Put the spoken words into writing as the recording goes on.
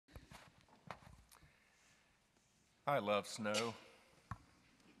I love snow,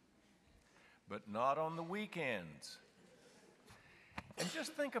 but not on the weekends. And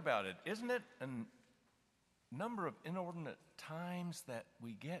just think about it. Isn't it a number of inordinate times that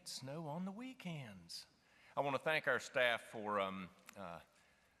we get snow on the weekends? I want to thank our staff for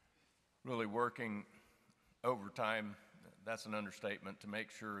really working overtime. That's an understatement, to make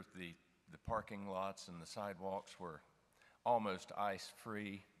sure the parking lots and the sidewalks were almost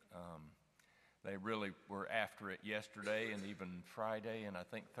ice-free. They really were after it yesterday and even Friday, and I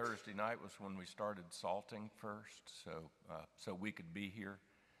think Thursday night was when we started salting first, so we could be here.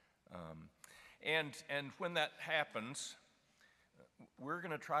 And when that happens, we're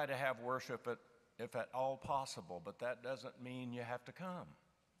going to try to have worship if at all possible, but that doesn't mean you have to come.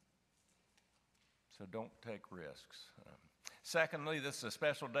 So don't take risks. Secondly, this is a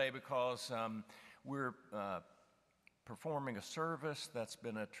special day because we're performing a service that's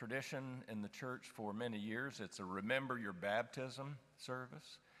been a tradition in the church for many years. It's a Remember Your Baptism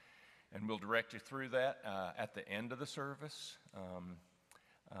service, and we'll direct you through that at the end of the service.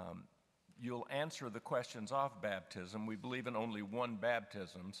 You'll answer the questions of baptism. We believe in only one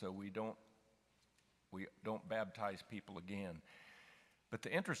baptism, so we don't baptize people again. But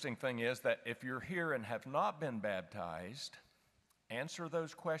the interesting thing is that if you're here and have not been baptized, answer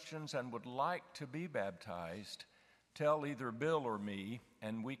those questions and would like to be baptized, tell either Bill or me,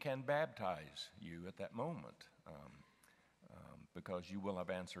 and we can baptize you at that moment because you will have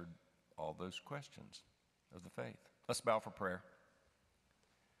answered all those questions of the faith. Let's bow for prayer.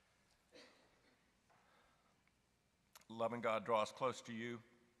 Loving God, draw us close to you.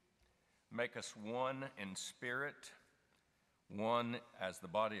 Make us one in spirit, one as the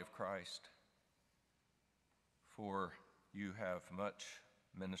body of Christ, for you have much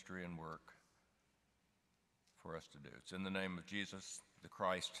ministry and work for us to do. It's in the name of Jesus, the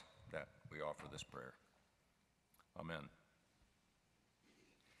Christ, that we offer this prayer. Amen.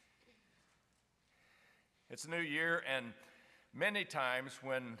 It's a new year, and many times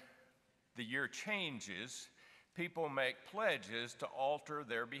when the year changes, people make pledges to alter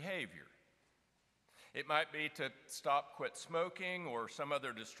their behavior. It might be to stop, quit smoking, or some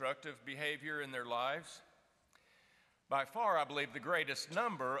other destructive behavior in their lives. By far, I believe the greatest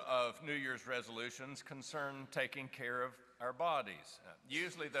number of New Year's resolutions concern taking care of our bodies.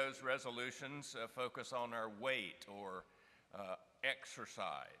 Usually those resolutions focus on our weight or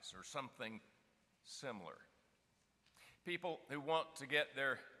exercise or something similar. People who want to get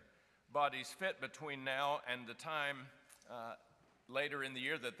their bodies fit between now and the time later in the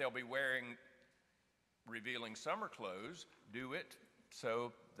year that they'll be wearing revealing summer clothes do it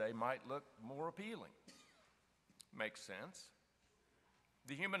so they might look more appealing. Makes sense.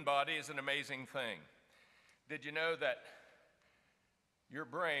 The human body is an amazing thing. Did you know that your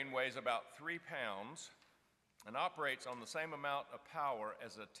brain weighs about 3 pounds and operates on the same amount of power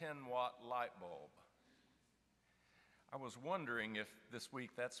as a 10-watt light bulb? I was wondering if this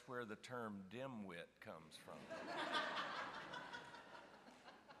week that's where the term dimwit comes from.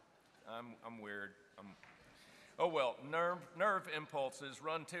 I'm weird. Oh well, nerve impulses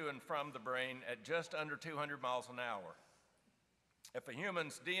run to and from the brain at just under 200 miles an hour. If a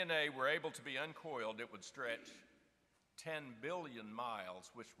human's DNA were able to be uncoiled, it would stretch 10 billion miles,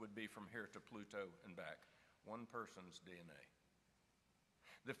 which would be from here to Pluto and back. One person's DNA.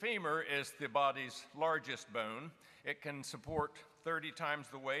 The femur is the body's largest bone. It can support 30 times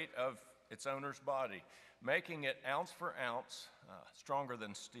the weight of its owner's body, making it ounce for ounce stronger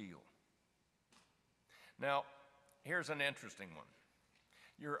than steel. Now, here's an interesting one.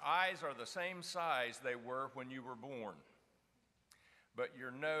 Your eyes are the same size they were when you were born, but your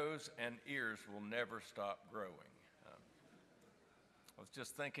nose and ears will never stop growing. I was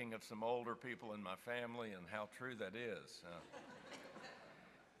just thinking of some older people in my family and how true that is.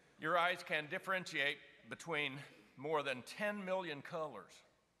 Your eyes can differentiate between more than 10 million colors.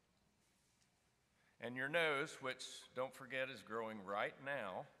 And your nose, which, don't forget, is growing right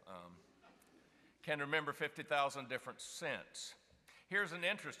now, can remember 50,000 different scents. Here's an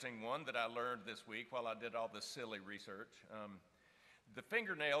interesting one that I learned this week while I did all this silly research. The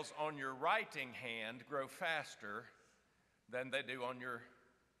fingernails on your writing hand grow faster than they do on your,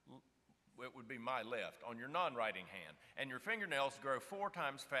 it would be my left, on your non-writing hand. And your fingernails grow 4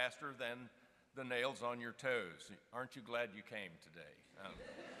 times faster than the nails on your toes. Aren't you glad you came today?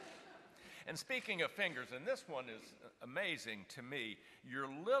 And speaking of fingers, and this one is amazing to me, your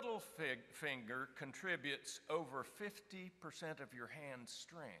little finger contributes over 50% of your hand's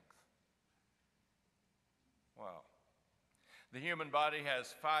strength. Wow. The human body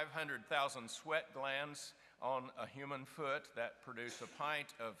has 500,000 sweat glands on a human foot that produce a pint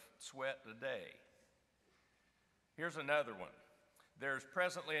of sweat a day. Here's another one. There's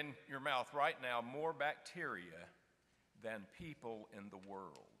presently in your mouth right now more bacteria than people in the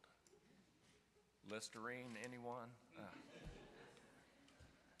world. Listerine, anyone?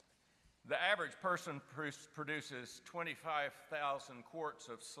 The average person produces 25,000 quarts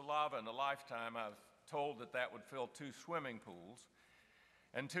of saliva in a lifetime. I was told that that would fill 2 swimming pools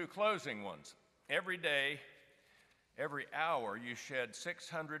and 2 closing ones. Every day, every hour, you shed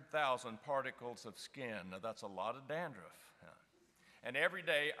 600,000 particles of skin. Now, that's a lot of dandruff. And every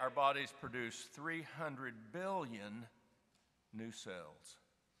day, our bodies produce 300 billion new cells.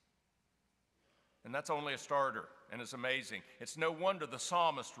 And that's only a starter, and it's amazing. It's no wonder the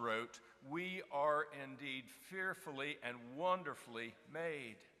psalmist wrote, "We are indeed fearfully and wonderfully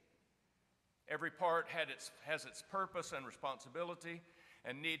made." Every part has its purpose and responsibility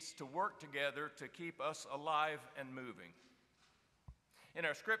and needs to work together to keep us alive and moving. In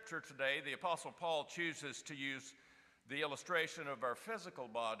our scripture today, the Apostle Paul chooses to use the illustration of our physical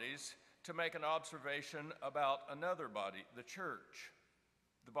bodies to make an observation about another body, the church,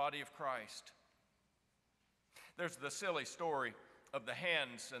 the body of Christ. There's the silly story of the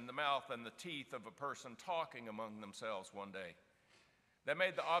hands and the mouth and the teeth of a person talking among themselves one day. They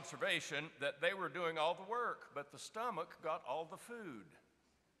made the observation that they were doing all the work, but the stomach got all the food.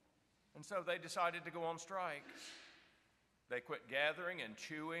 And so they decided to go on strike. They quit gathering and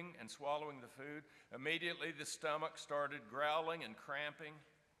chewing and swallowing the food. Immediately, the stomach started growling and cramping.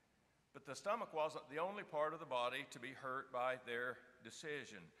 But the stomach wasn't the only part of the body to be hurt by their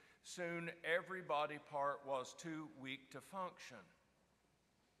decision. Soon, every body part was too weak to function.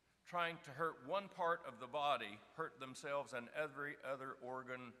 Trying to hurt one part of the body hurt themselves and every other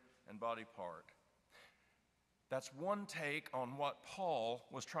organ and body part. That's one take on what Paul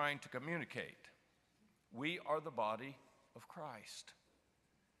was trying to communicate. We are the body of Christ.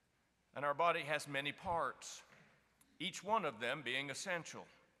 And our body has many parts, each one of them being essential.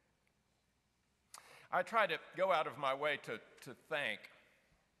 I try to go out of my way to thank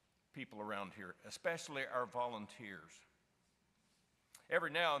people around here, especially our volunteers.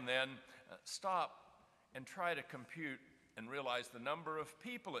 Every now and then, stop and try to compute and realize the number of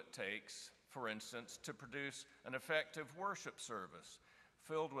people it takes, for instance, to produce an effective worship service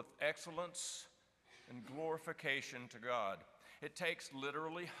filled with excellence and glorification to God. It takes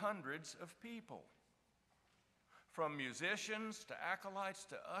literally hundreds of people, from musicians to acolytes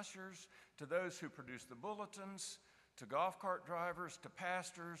to ushers to those who produce the bulletins to golf cart drivers to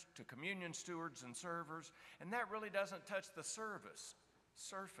pastors to communion stewards and servers. And that really doesn't touch the surface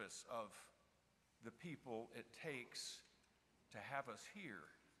of the people it takes to have us here.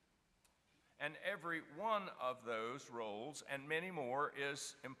 And every one of those roles and many more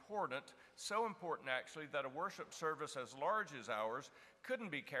is important, so important actually that a worship service as large as ours couldn't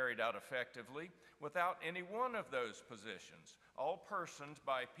be carried out effectively without any one of those positions, all personed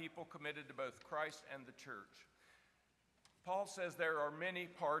by people committed to both Christ and the church. Paul says there are many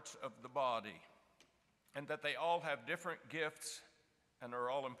parts of the body and that they all have different gifts and are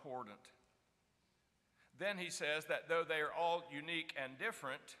all important. Then he says that though they are all unique and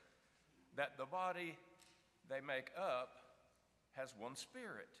different, that the body they make up has one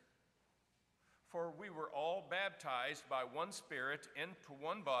spirit. For we were all baptized by one Spirit into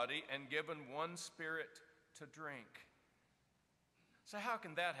one body and given one Spirit to drink. So how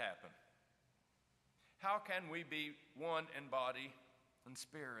can that happen? How can we be one in body and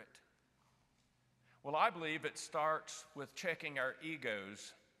spirit? Well, I believe it starts with checking our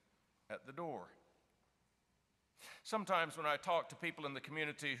egos at the door. Sometimes when I talk to people in the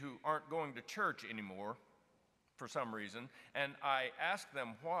community who aren't going to church anymore for some reason, and I ask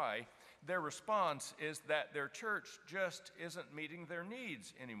them why, their response is that their church just isn't meeting their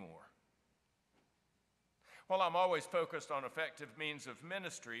needs anymore. While I'm always focused on effective means of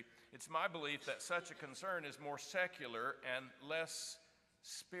ministry, it's my belief that such a concern is more secular and less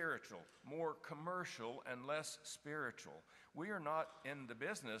spiritual, more commercial and less spiritual. We are not in the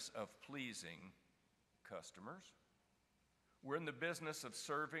business of pleasing customers. We're in the business of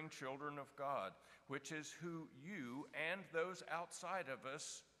serving children of God, which is who you and those outside of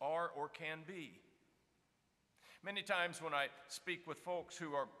us are or can be. Many times when I speak with folks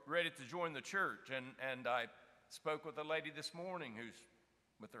who are ready to join the church, and I spoke with a lady this morning who's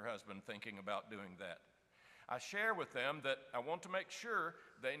with her husband thinking about doing that, I share with them that I want to make sure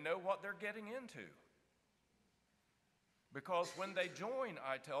they know what they're getting into. Because when they join,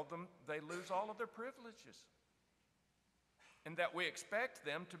 I tell them, they lose all of their privileges. And that we expect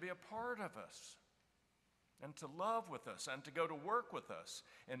them to be a part of us and to love with us and to go to work with us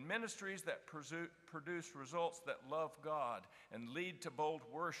in ministries that produce results that love God and lead to bold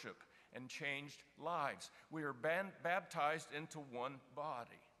worship and changed lives. We are baptized into one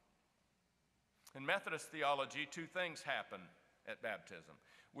body. In Methodist theology, two things happen at baptism.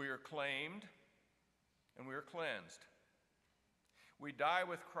 We are claimed and we are cleansed. We die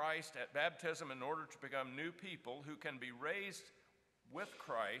with Christ at baptism in order to become new people who can be raised with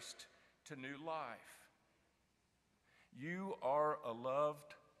Christ to new life. You are a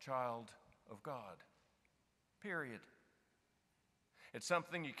loved child of God. Period. It's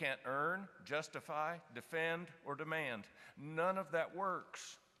something you can't earn, justify, defend, or demand. None of that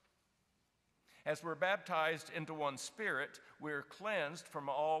works. As we're baptized into one Spirit, we are cleansed from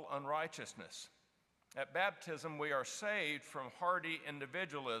all unrighteousness. At baptism, we are saved from hardy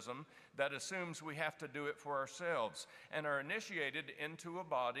individualism that assumes we have to do it for ourselves and are initiated into a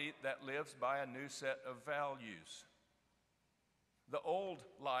body that lives by a new set of values. The old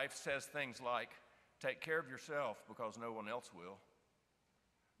life says things like, take care of yourself because no one else will.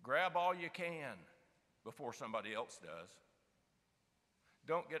 Grab all you can before somebody else does.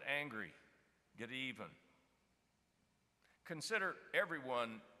 Don't get angry, get even. Consider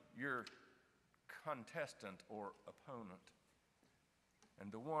everyone your contestant or opponent,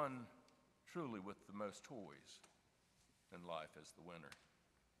 and the one truly with the most toys in life is the winner.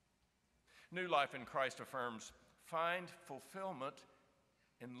 New life in Christ affirms, find fulfillment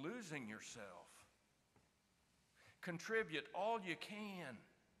in losing yourself. Contribute all you can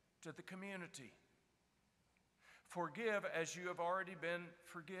to the community. Forgive as you have already been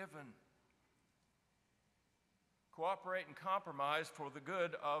forgiven. Cooperate and compromise for the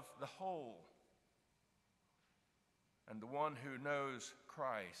good of the whole. And the one who knows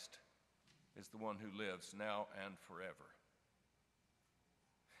Christ is the one who lives now and forever.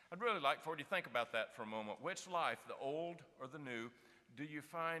 I'd really like for you to think about that for a moment. Which life, the old or the new, do you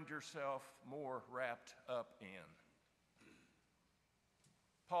find yourself more wrapped up in?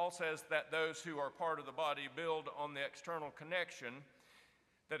 Paul says that those who are part of the body build on the external connection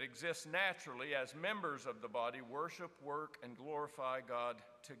that exists naturally as members of the body, worship, work, and glorify God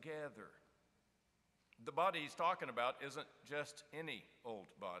together. The body he's talking about isn't just any old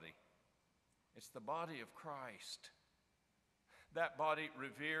body. It's the body of Christ. That body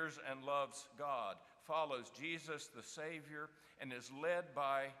reveres and loves God, follows Jesus the Savior, and is led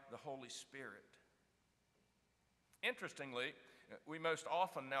by the Holy Spirit. Interestingly, we most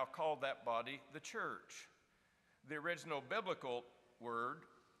often now call that body the church. The original biblical word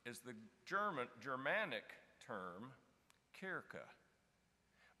is the Germanic term, Kirche,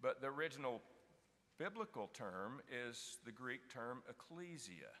 but the original biblical term is the Greek term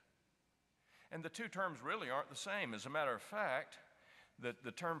ecclesia. And the two terms really aren't the same. As a matter of fact,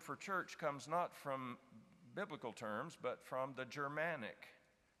 the term for church comes not from biblical terms, but from the Germanic,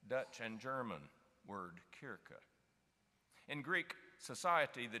 Dutch and German word Kirche. In Greek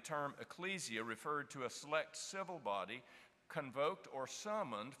society, the term ecclesia referred to a select civil body convoked or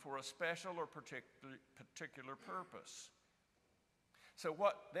summoned for a special or particular purpose. So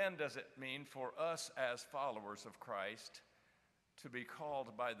what then does it mean for us as followers of Christ to be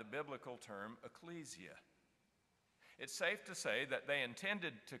called by the biblical term ecclesia? It's safe to say that they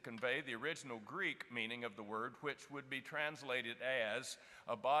intended to convey the original Greek meaning of the word, which would be translated as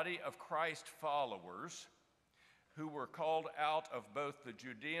a body of Christ followers who were called out of both the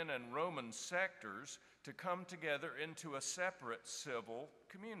Judean and Roman sectors to come together into a separate civil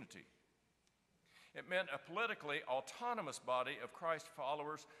community. It meant a politically autonomous body of Christ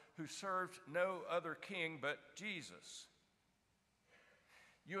followers who served no other king but Jesus.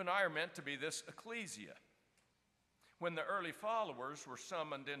 You and I are meant to be this ecclesia. When the early followers were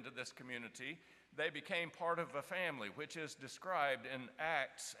summoned into this community, they became part of a family, which is described in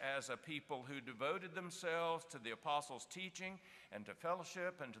Acts as a people who devoted themselves to the apostles' teaching and to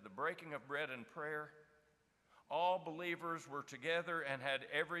fellowship and to the breaking of bread and prayer. All believers were together and had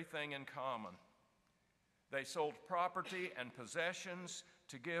everything in common. They sold property and possessions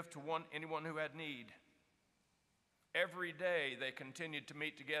to give to anyone who had need. Every day they continued to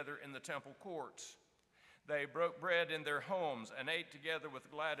meet together in the temple courts. They broke bread in their homes and ate together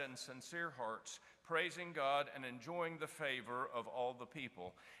with glad and sincere hearts, praising God and enjoying the favor of all the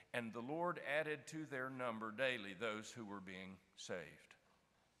people. And the Lord added to their number daily those who were being saved.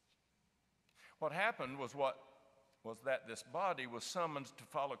 What happened was that this body was summoned to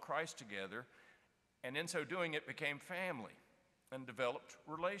follow Christ together, and in so doing it became family and developed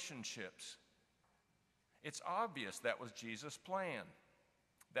relationships. It's obvious that was Jesus' plan,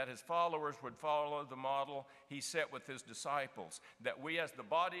 that his followers would follow the model he set with his disciples, that we as the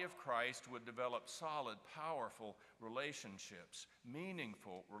body of Christ would develop solid, powerful relationships,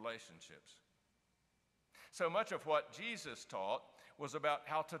 meaningful relationships. So much of what Jesus taught was about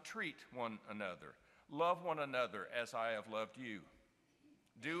how to treat one another. Love one another as I have loved you.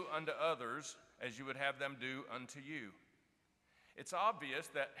 Do unto others as you would have them do unto you. It's obvious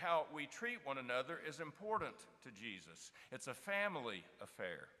that how we treat one another is important to Jesus. It's a family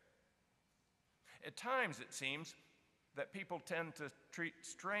affair. At times, it seems that people tend to treat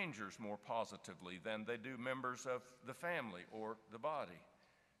strangers more positively than they do members of the family or the body.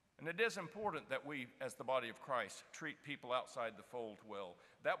 And it is important that we, as the body of Christ, treat people outside the fold well.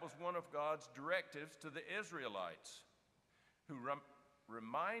 That was one of God's directives to the Israelites, who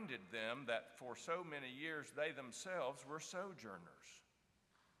reminded them that for so many years they themselves were sojourners.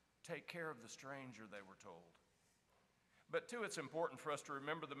 Take care of the stranger, they were told. But too, it's important for us to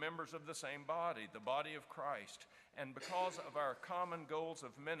remember the members of the same body, the body of Christ. And because of our common goals of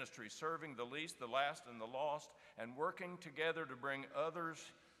ministry, serving the least, the last, and the lost, and working together to bring others,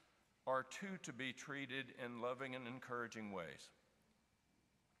 are too to be treated in loving and encouraging ways.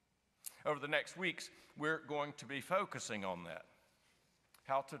 Over the next weeks, we're going to be focusing on that.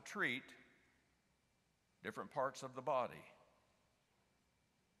 How to treat different parts of the body.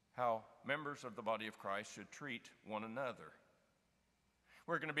 How members of the body of Christ should treat one another.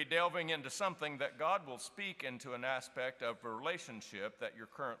 We're going to be delving into something that God will speak into an aspect of a relationship that you're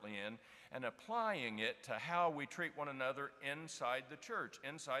currently in and applying it to how we treat one another inside the church,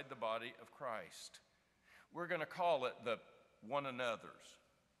 inside the body of Christ. We're going to call it the one another's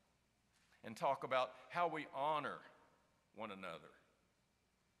and talk about how we honor one another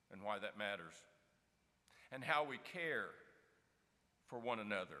and why that matters, and how we care for one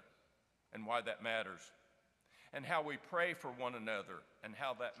another and why that matters, and how we pray for one another and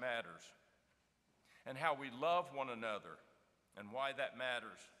how that matters, and how we love one another and why that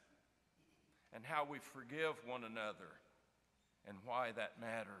matters, and how we forgive one another and why that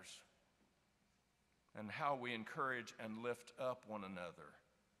matters, and how we encourage and lift up one another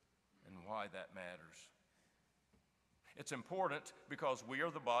and why that matters. It's important because we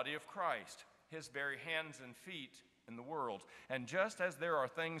are the body of Christ, his very hands and feet in the world. And just as there are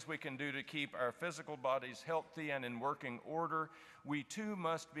things we can do to keep our physical bodies healthy and in working order, we too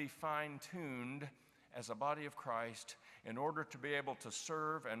must be fine-tuned as a body of Christ in order to be able to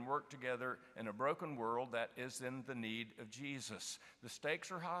serve and work together in a broken world that is in the need of Jesus. The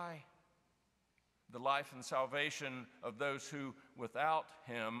stakes are high. The life and salvation of those who, without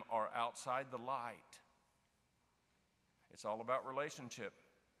him, are outside the light. It's all about relationship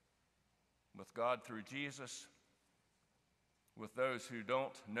with God through Jesus, with those who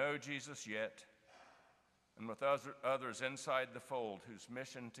don't know Jesus yet, and with others inside the fold whose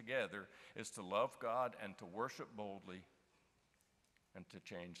mission together is to love God and to worship boldly and to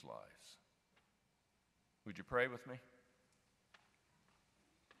change lives. Would you pray with me?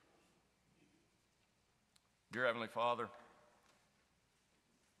 Dear Heavenly Father,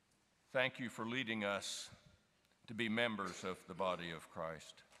 thank you for leading us to be members of the body of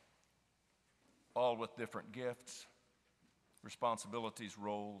Christ, all with different gifts, responsibilities,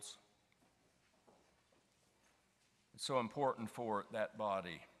 roles. It's so important for that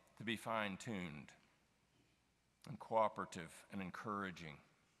body to be fine-tuned and cooperative and encouraging,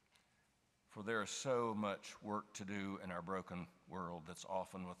 for there is so much work to do in our broken world that's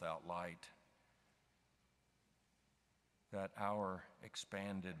often without light, that our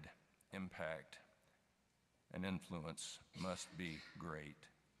expanded impact and influence must be great.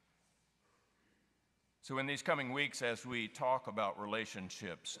 So in these coming weeks, as we talk about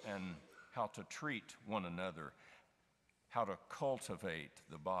relationships and how to treat one another, how to cultivate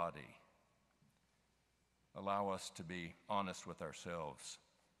the body, allow us to be honest with ourselves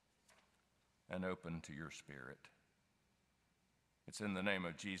and open to your Spirit. It's in the name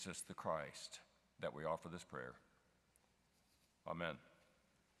of Jesus the Christ that we offer this prayer. Amen.